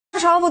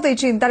স্বভাবতই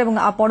চিন্তার এবং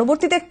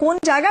পরবর্তীতে কোন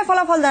জায়গায়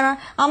ফলাফল দাঁড়ায়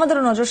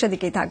আমাদেরও নজর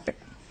সেদিকেই থাকবে।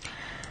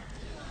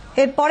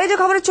 এরপরে যে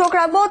খবরে চোখ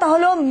রাখবো তা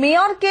হলো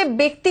মেয়রকে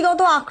ব্যক্তিগত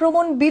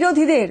আক্রমণ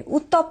বিরোধীদের।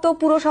 উত্তপ্ত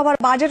পুরসভার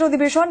বাজেট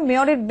অধিবেশন,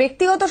 মেয়রের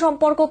ব্যক্তিগত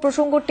সম্পর্ক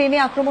প্রসঙ্গ টেনে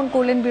আক্রমণ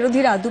করলেন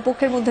বিরোধীরা।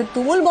 দুপক্ষের মধ্যে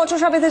তুমুল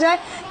বচসা বেঁধে যায়,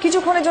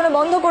 কিছুক্ষণের জন্য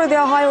বন্ধ করে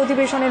দেওয়া হয়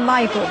অধিবেশনের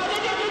মাইকও।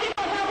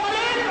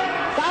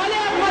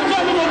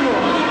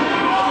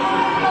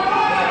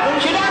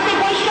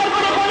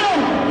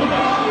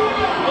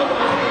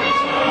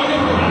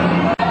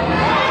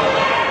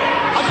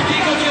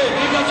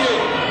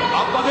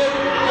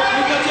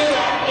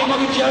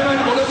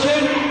 চেয়ারম্যান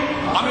বলেছেন,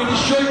 আমি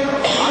নিশ্চয়ই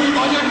আমি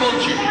বাজেট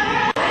বলছি,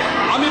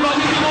 আমি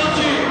বাজেট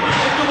বলছি,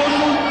 একটু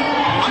বসুন,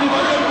 আমি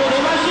বাজেট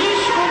বলছি।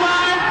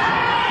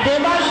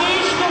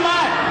 দেবাশিস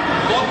কুমার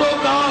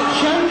গতকাল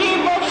সঞ্জীব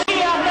বক্সি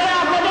আপনারা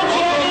আপনাদের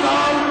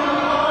গতকাল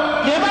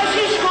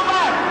দেবাশিস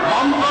কুমার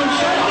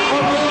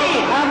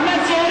আপনার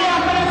চেয়ারে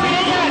আপনারা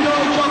ফিরে যান।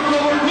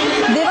 চক্রবর্তী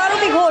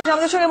দেবারতী ঘোষ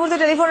আমাদের সঙ্গে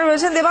মুহূর্তে টেলিফোনে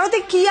রয়েছেন। দেবারতী,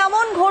 কি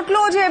এমন ঘটলো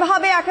যে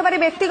এভাবে একেবারে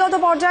ব্যক্তিগত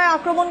পর্যায়ে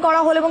আক্রমণ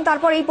করা হলো এবং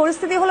তারপর এই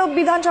পরিস্থিতি হলো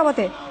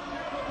বিধানসভাতে,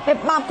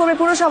 মাফ করবে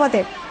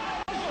পুরসভাতে?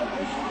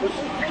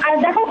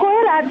 দেখো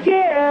কোয়েল, আজকে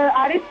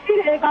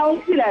আরএসপির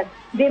কাউন্সিলর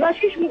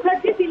দেবাশিস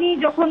মুখার্জি তিনি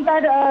যখন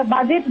তার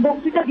বাজেট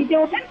বক্তৃতা দিতে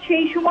ওঠেন,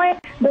 সেই সময়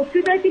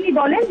বক্তৃতায় তিনি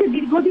বলেন যে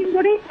দীর্ঘদিন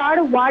ধরেই তার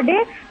ওয়ার্ডে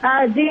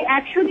যে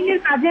 100 দিনের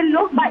কাজের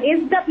লোক বা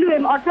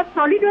SWM অর্থাৎ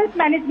সলিড ওয়েস্ট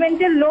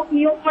ম্যানেজমেন্টের লোক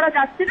নিয়োগ করা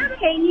যাচ্ছে না,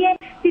 এই নিয়ে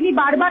তিনি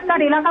বারবার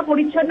তার এলাকা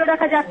পরিচ্ছন্ন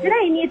রাখা যাচ্ছে না,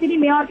 এই নিয়ে তিনি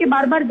মেয়রকে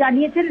বারবার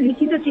জানিয়েছেন,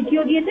 লিখিত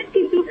চিঠিও দিয়েছেন,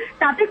 কিন্তু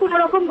তাতে কোনো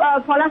রকম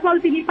ফলাফল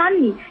তিনি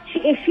পাননি।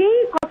 সেই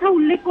কথা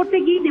উল্লেখ করতে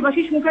গিয়ে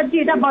দেবাশিস মুখার্জি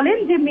এটা বলেন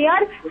যে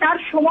মেয়র তার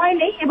সময়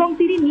নেই এবং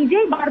তিনি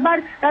নিজেই বারবার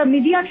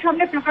মিডিয়ার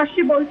সামনে প্রকাশ্যে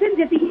বলছেন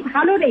যে তিনি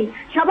ভালো নেই।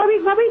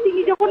 স্বাভাবিকভাবেই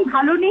তিনি যখন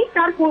ভালো নেই,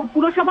 তার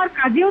পুরসভার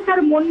কাজেও তার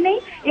মন নেই,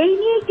 এই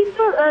নিয়েই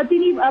কিন্তু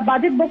তিনি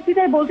বাজেট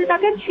বক্তৃতায় বলতে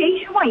থাকেন। সেই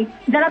সময়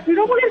যারা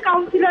তৃণমূলের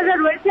কাউন্সিলররা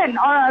রয়েছেন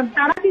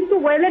তারা কিন্তু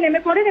ওয়েলে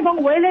নেমে পড়েন এবং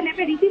ওয়েলে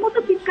নেমে রীতিমতো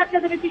চিৎকার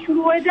চেঁচামেচি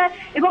শুরু হয়ে যায়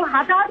এবং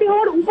হাতাহাতি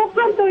হওয়ার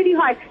উপক্রম তৈরি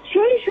হয়।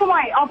 সেই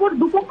সময় অপর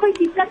দুপক্ষই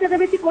চিৎকার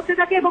চেঁচামেচি করতে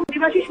থাকে এবং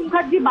দেবাশিস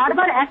মুখার্জি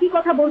বারবার একই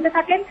কথা বলতে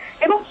থাকেন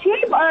এবং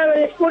সেই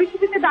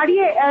পরিস্থিতিতে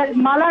দাঁড়িয়ে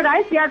মালা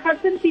রায়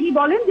চেয়ারপারসন তিনি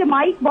বলেন যে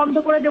মাইক বন্ধ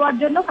করে দেওয়ার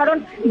জন্য, কারণ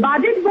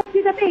বাজেট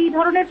বক্তৃতাতে এই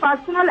ধরনের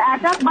পার্সোনাল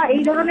অ্যাটাক বা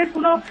এই ধরনের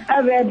কোনো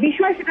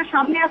বিষয় সেটা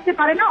সামনে আসতে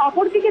পারে না।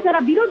 অপরদিকে যারা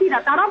বিরোধীরা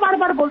তারা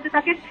বারবার বলতে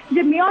থাকেন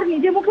যে মেয়র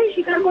নিজে মুখেই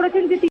স্বীকার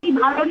করেছেন যে তিনি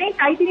ভালো নেই,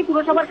 তাই তিনি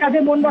পুরসভার কাজে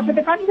মন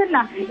বসাতে পারছেন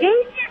না। এই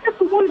নিয়ে একটা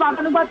তুমুল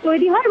বাদানুবাদ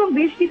তৈরি হয় এবং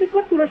বেশ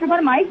কিছুক্ষণ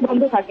পুরসভার মাইক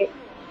বন্ধ থাকে।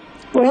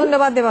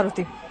 ধন্যবাদ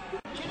দেবারতী।